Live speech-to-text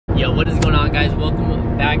Yo, what is going on, guys?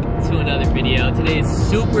 Welcome back to another video. Today is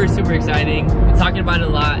super exciting. Been talking about it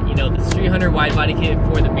a lot, you know, the StreetHunter Widebody kit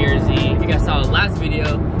for the BRZ. If you guys saw the last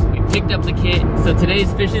video, we picked up the kit. So today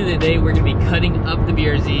is officially the day we're gonna be cutting up the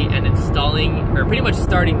BRZ and installing, or pretty much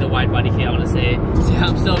starting the widebody kit, I wanna say. So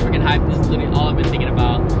I'm so freaking hyped. This is literally all I've been thinking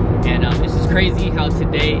about. And it's just crazy how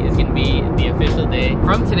today is gonna be the official day.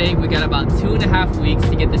 From today, we got about 2.5 weeks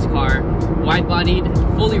to get this car wide-bodied,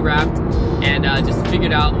 fully wrapped, and just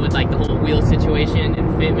figured out with like the whole wheel situation and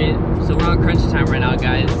fitment. So we're on crunch time right now,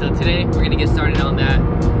 guys. So today we're gonna get started on that,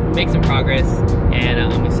 make some progress, and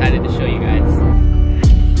I'm excited to show you guys.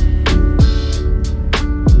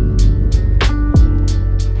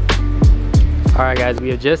 Alright guys, we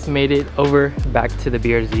have just made it over back to the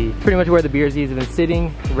BRZ. Pretty much where the BRZ has been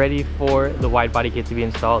sitting, ready for the wide body kit to be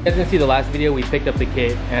installed. As you can see the last video, we picked up the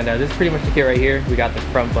kit, and this is pretty much the kit right here. We got the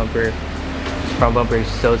front bumper. This front bumper is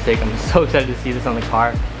so sick. I'm so excited to see this on the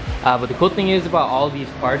car. But the cool thing is about all these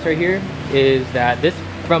parts right here is that this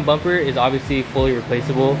front bumper is obviously fully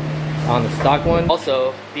replaceable on the stock one.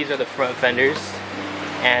 Also, these are the front fenders.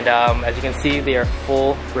 And as you can see, they are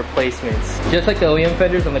full replacements. Just like the OEM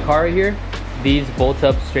fenders on the car right here, these bolt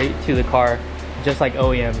up straight to the car, just like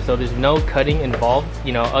OEM. So there's no cutting involved.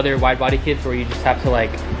 You know, other wide body kits where you just have to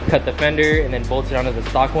like cut the fender and then bolt it onto the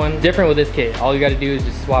stock one. Different with this kit. All you gotta do is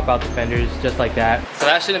just swap out the fenders just like that. So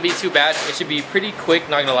that shouldn't be too bad. It should be pretty quick,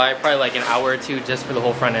 not gonna lie. Probably like an hour or two just for the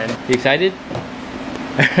whole front end. You excited?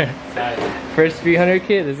 First StreetHunter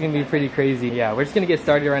kit, this is gonna be pretty crazy. Yeah, we're just gonna get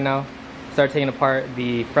started right now. Start taking apart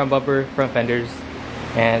the front bumper, front fenders,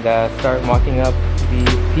 and start mocking up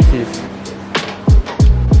the pieces.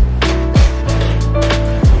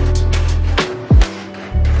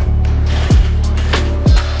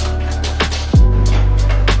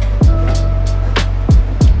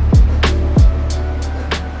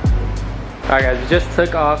 Alright guys, we just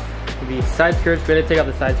took off the side skirts. We're gonna take off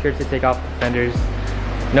the side skirts to take off the fenders.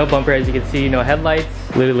 No bumper, as you can see, no headlights.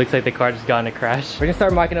 Literally looks like the car just got in a crash. We're gonna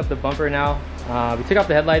start mocking up the bumper now. We took off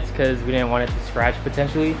the headlights because we didn't want it to scratch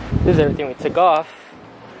potentially. This is everything we took off.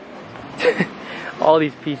 All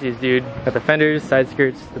these pieces, dude. Got the fenders, side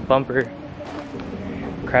skirts, the bumper,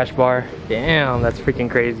 crash bar. Damn, that's freaking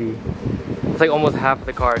crazy. It's like almost half of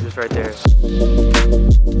the car just right there.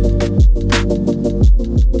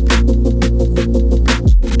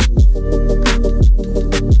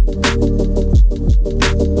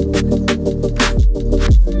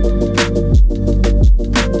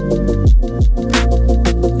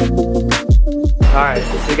 Alright,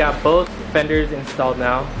 so we got both fenders installed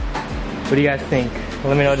now. What do you guys think?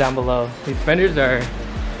 Let me know down below. These fenders are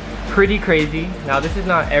pretty crazy. Now this is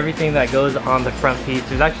not everything that goes on the front piece.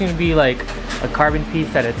 There's actually going to be like a carbon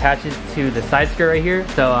piece that attaches to the side skirt right here.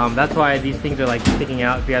 So that's why these things are like sticking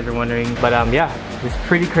out if you guys are wondering. But yeah, it's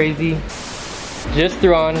pretty crazy. Just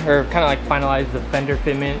threw on, or kind of like finalized the fender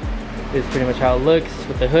fitment. This is pretty much how it looks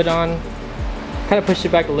with the hood on. Kind of pushed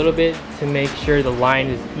it back a little bit to make sure the line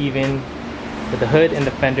is even with the hood and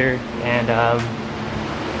the fender, and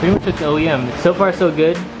pretty much it's OEM. So far so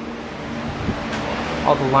good.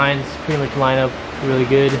 All the lines pretty much line up really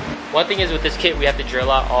good. One thing is with this kit, we have to drill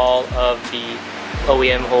out all of the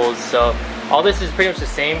OEM holes. So all this is pretty much the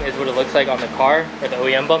same as what it looks like on the car or the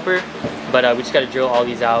OEM bumper, but we just got to drill all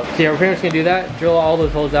these out. So yeah, we're pretty much gonna do that. Drill all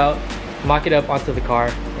those holes out, mock it up onto the car,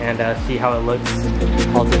 and see how it looks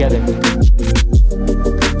all together.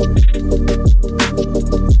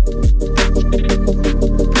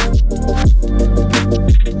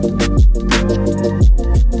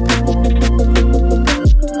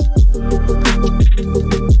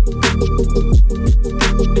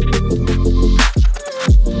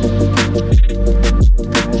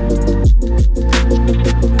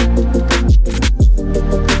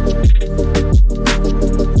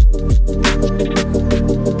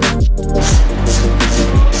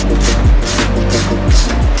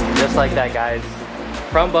 Just like that, guys.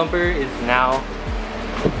 Front bumper is now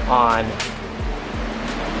on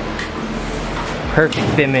perfect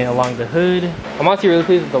fitment along the hood. I'm honestly really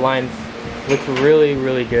pleased with the lines. Looks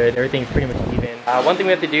really good. Everything's pretty much even. One thing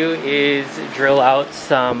we have to do is drill out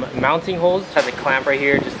some mounting holes. Have the clamp right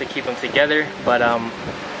here just to keep them together. But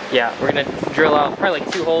yeah, we're gonna drill out probably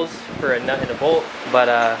like 2 holes for a nut and a bolt.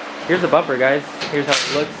 But here's the bumper, guys. Here's how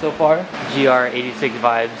it looks so far. GR86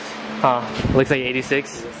 vibes. Huh, looks like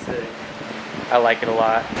 86. I like it a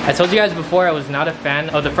lot. I told you guys before I was not a fan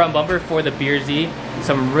of the front bumper for the BRZ,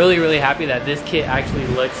 so I'm really happy that this kit actually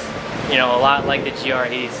looks, you know, a lot like the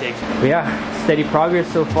GR86. But yeah, steady progress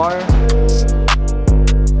so far.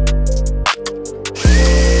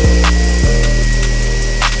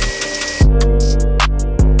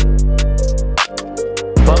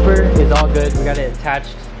 bumper is all good. We got it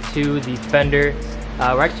attached to the fender.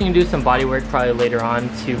 We're actually gonna do some body work probably later on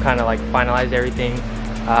to kind of like finalize everything.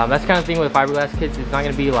 That's the kind of thing with fiberglass kits. It's not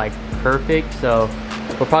gonna be like perfect, so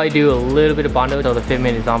we'll probably do a little bit of Bondo until the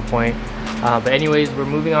fitment is on point. But anyways, we're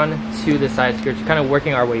moving on to the side skirts. We're kind of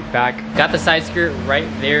working our way back. Got the side skirt right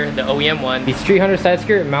there, the OEM one. The StreetHunter side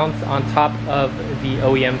skirt mounts on top of the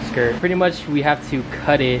OEM skirt. Pretty much we have to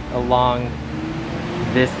cut it along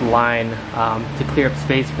this line to clear up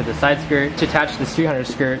space for the side skirt. To attach the StreetHunter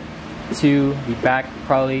skirt to the back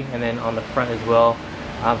probably, and then on the front as well.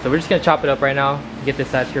 So we're just gonna chop it up right now, get this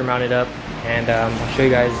side skirt mounted up, and I'll show you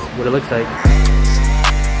guys what it looks like.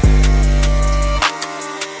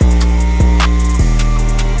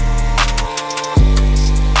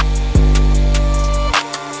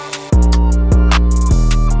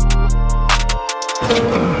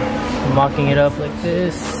 Mocking it up like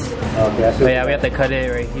this. Okay, so yeah, we have to cut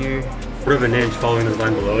it right here. 1/4 inch following the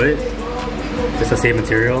line below it. Just to save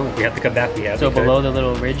material. If we have to cut back, we have to. So below the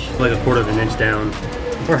little ridge? Like 1/4 inch down,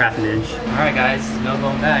 or 1/2 inch. Alright guys, no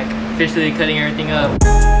going back. Officially cutting everything up.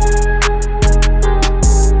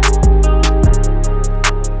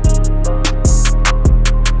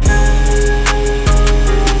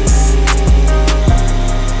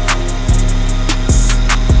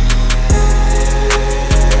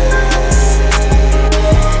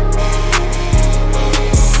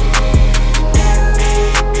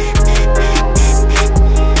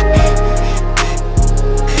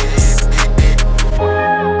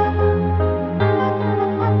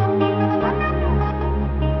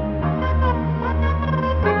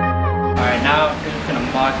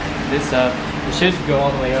 This up. It should go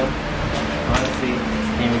all the way up. Honestly,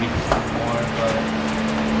 maybe just more, but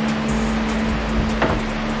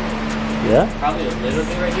yeah, probably a little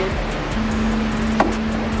bit right here.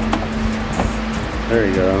 There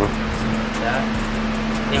you go.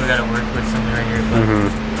 I think we gotta work with something right here.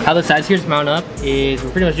 But how the side skirts mount up is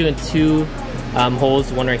we're pretty much doing two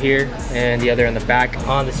holes, one right here and the other on the back.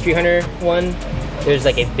 On the StreetHunter one, there's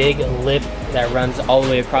like a big lip that runs all the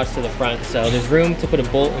way across to the front, so there's room to put a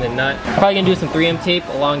bolt and a nut. Probably gonna do some 3M tape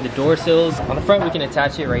along the door sills. On the front we can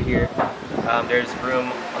attach it right here. There's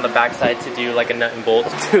room on the back side to do like a nut and bolt.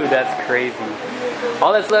 Dude, that's crazy.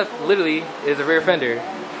 All that's left literally is a rear fender.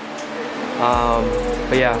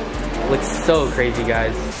 But yeah, looks so crazy,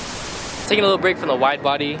 guys. Taking a little break from the wide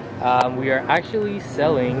body, we are actually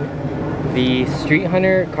selling the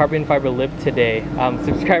StreetHunter carbon fiber lip today.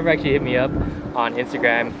 Subscriber actually hit me up on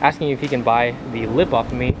Instagram asking if he can buy the lip off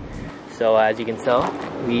of me. So as you can tell,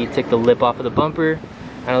 we took the lip off of the bumper.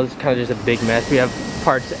 I know this is kind of just a big mess. We have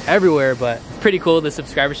parts everywhere, but it's pretty cool. The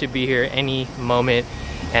subscriber should be here any moment,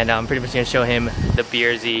 and I'm pretty much gonna show him the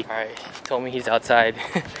BRZ. All right, he told me he's outside.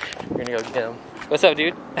 We're gonna go get him. What's up,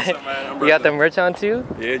 dude? What's up, man? You got the merch on too?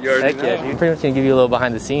 Yeah, you already know. Yeah, dude. Pretty much gonna give you a little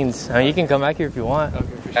behind the scenes. I mean, you can come back here if you want. Okay,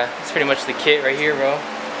 for sure. It's pretty much the kit right here, bro.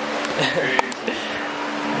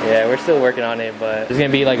 Yeah, we're still working on it, but there's gonna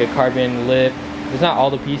be like a carbon lip. There's not all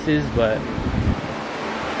the pieces, but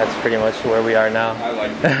that's pretty much where we are now. I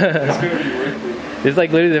like that. It's gonna be worth it. It's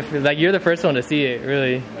like literally, like you're the first one to see it,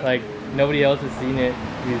 really. Like nobody else has seen it.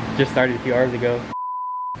 We just started a few hours ago.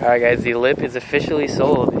 Alright guys, the lip is officially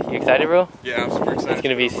sold. You excited, bro? Yeah, I'm super excited. It's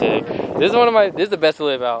gonna be sick. This is the best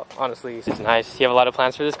lip out, honestly. It's nice. You have a lot of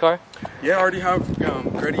plans for this car? Yeah, I already have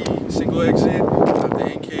ready single exit, have the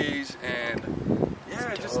NKs, and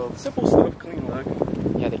yeah, just simple stuff, clean look.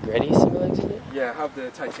 Yeah, the Gretty single exit? Yeah, I have the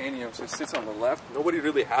titanium, so it sits on the left. Nobody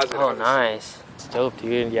really has it. Oh, nice. It's dope,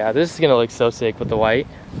 dude. Yeah, this is gonna look so sick with the white.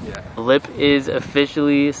 Yeah. The lip is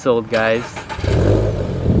officially sold, guys.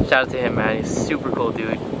 Shout out to him, man. He's super cool,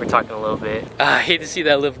 dude. We're talking a little bit. I hate to see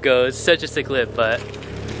that lip go. It's such a sick lip, but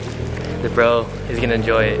the bro is gonna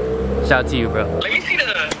enjoy it. Shout out to you, bro. Let me see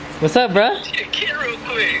the... What's up, bro? See the kid real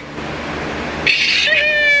quick.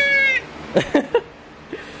 Shit!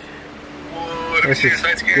 Whoa, let me see the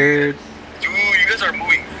side skirt. Dude, you guys are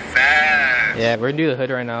moving fast. Yeah, we're gonna do the hood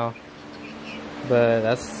right now. But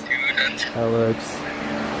that's how it looks.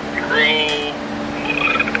 Bro.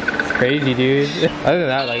 Crazy, dude. Other than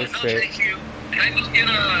that, like, it's great. Can I just get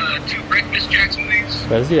 2 breakfast jacks, please?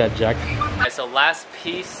 Let's do that, Jack. Alright, so last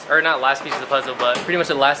piece, or not last piece of the puzzle, but pretty much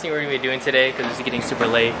the last thing we're gonna be doing today, because it's getting super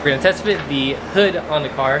late. We're gonna test fit the hood on the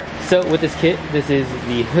car. So with this kit, this is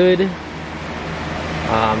the hood.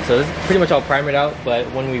 So this is pretty much all primered out,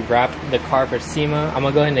 but when we wrap the car for SEMA, I'm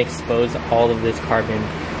gonna go ahead and expose all of this carbon.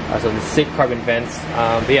 So the sick carbon vents.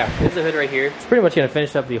 But yeah, this is the hood right here. It's pretty much gonna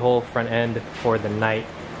finish up the whole front end for the night.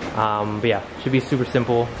 But yeah, should be super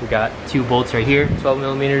simple. We got 2 bolts right here, 12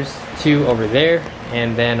 millimeters, 2 over there,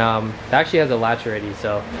 and then it actually has a latch already,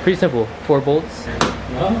 so pretty simple. 4 bolts.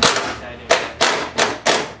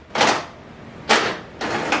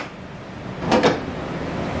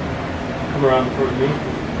 Come around towards me.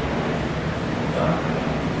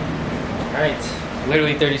 Alright,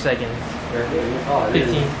 literally 30 seconds. Or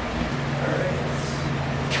 15. Alright.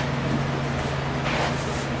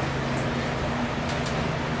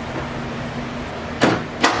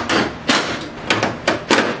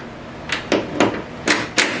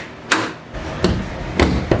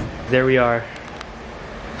 There we are.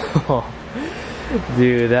 Oh,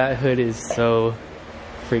 dude, that hood is so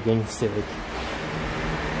freaking sick.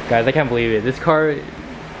 Guys, I can't believe it. This car,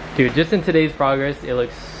 dude, just in today's progress, it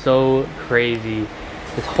looks so crazy.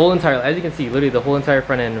 This whole entire, as you can see, literally the whole entire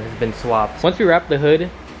front end has been swapped. Once we wrap the hood,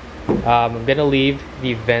 I'm gonna leave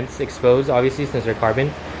the vents exposed, obviously, since they're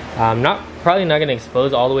carbon. Probably not gonna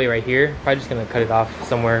expose all the way right here. Probably just gonna cut it off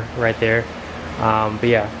somewhere right there. But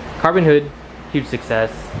yeah, carbon hood, huge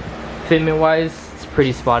success. Fitment wise, it's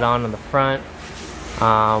pretty spot on the front.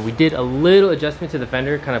 We did a little adjustment to the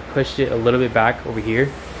fender, kind of pushed it a little bit back over here.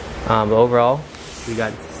 But overall, we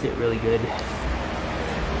got it to sit really good.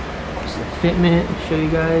 Just the fitment, show you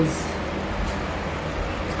guys.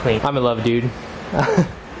 It's clean. I'm in love, dude.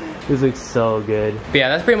 This looks so good. But yeah,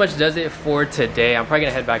 that's pretty much does it for today. I'm probably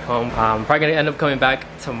gonna head back home. I'm probably gonna end up coming back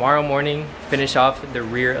tomorrow morning, finish off the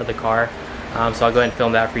rear of the car. So I'll go ahead and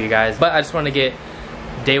film that for you guys. But I just want to get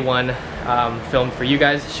day 1 filmed for you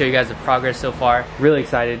guys, show you guys the progress so far. Really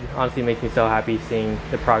excited. Honestly, makes me so happy seeing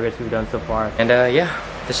the progress we've done so far. And yeah,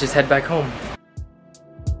 let's just head back home.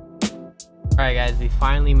 Alright guys, we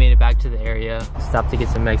finally made it back to the area. Stopped to get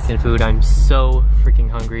some Mexican food. I'm so freaking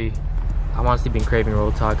hungry. I've honestly been craving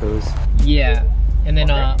rolled tacos. Yeah, and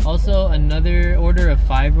then also another order of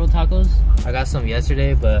 5 rolled tacos. I got some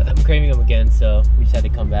yesterday, but I'm craving them again, so we just had to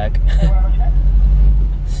come back.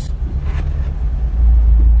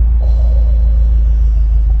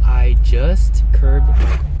 I just curbed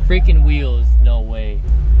my freaking wheels. No way.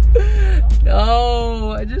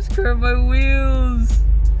 No, I just curbed my wheels.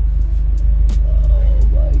 Oh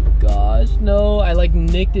my gosh, no. I like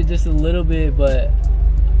nicked it just a little bit, but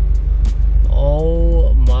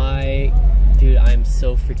oh my, dude, I'm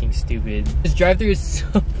so freaking stupid. This drive-thru is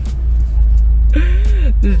so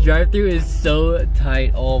this drive-thru is so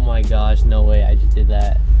tight. Oh my gosh, no way, I just did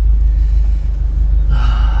that.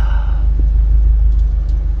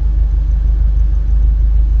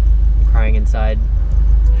 Crying inside.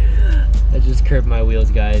 I just curbed my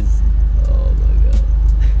wheels, guys. Oh my god.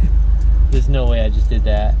 There's no way I just did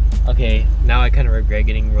that. Okay, now I kind of regret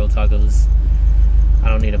getting rolled tacos. I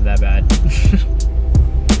don't need them that bad.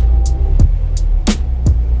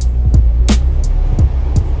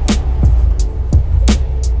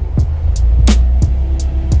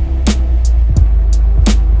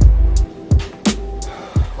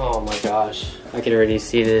 Oh my gosh, I can already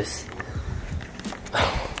see this.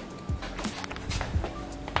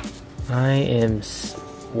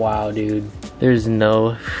 Wow, dude. There's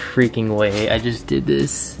no freaking way I just did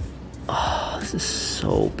this. Oh, this is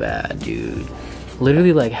so bad, dude.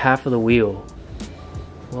 Literally like half of the wheel.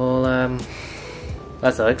 Well,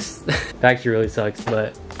 that sucks. That actually really sucks,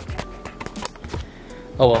 but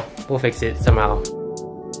oh well, we'll fix it somehow.